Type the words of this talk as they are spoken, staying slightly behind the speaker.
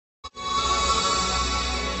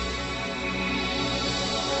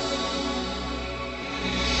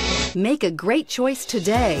Make a great choice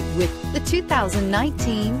today with the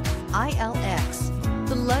 2019 ILX.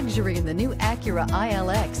 The luxury in the new Acura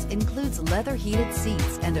ILX includes leather heated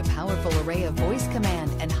seats and a powerful array of voice command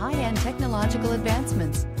and high-end technological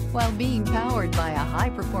advancements, while being powered by a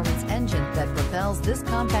high-performance engine that propels this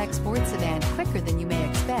compact sports sedan quicker than you may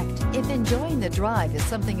expect. If enjoying the drive is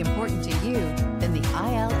something important to you, then the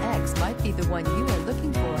ILX might be the one you are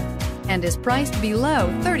looking for, and is priced below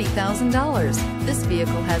 $30,000. This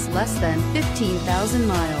vehicle has less than 15,000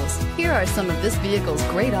 miles. Here are some of this vehicle's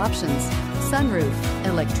great options: sunroof,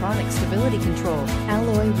 electronic stability control,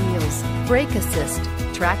 alloy wheels, brake assist,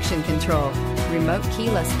 traction control, remote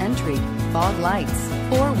keyless entry, fog lights,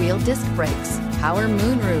 four-wheel disc brakes, power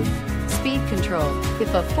moonroof, speed control. If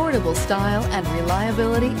affordable style and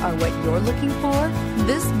reliability are what you're looking for,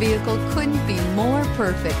 this vehicle couldn't be more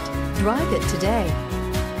perfect. Drive it today.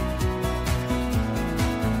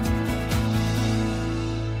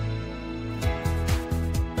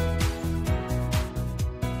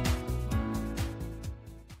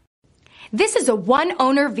 This is a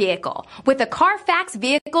one-owner vehicle with a Carfax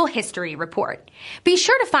Vehicle History Report. Be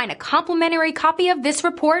sure to find a complimentary copy of this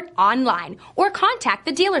report online or contact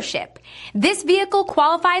the dealership. This vehicle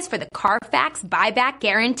qualifies for the Carfax Buyback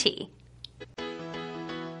Guarantee.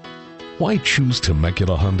 Why choose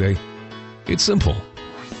Temecula Hyundai? It's simple.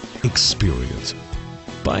 Experience.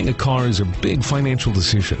 Buying a car is a big financial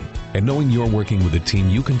decision, and knowing you're working with a team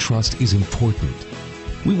you can trust is important.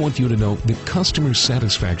 We want you to know that customer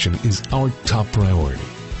satisfaction is our top priority.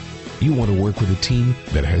 You want to work with a team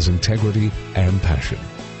that has integrity and passion.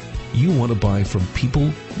 You want to buy from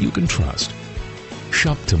people you can trust.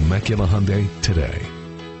 Shop Temecula Hyundai today.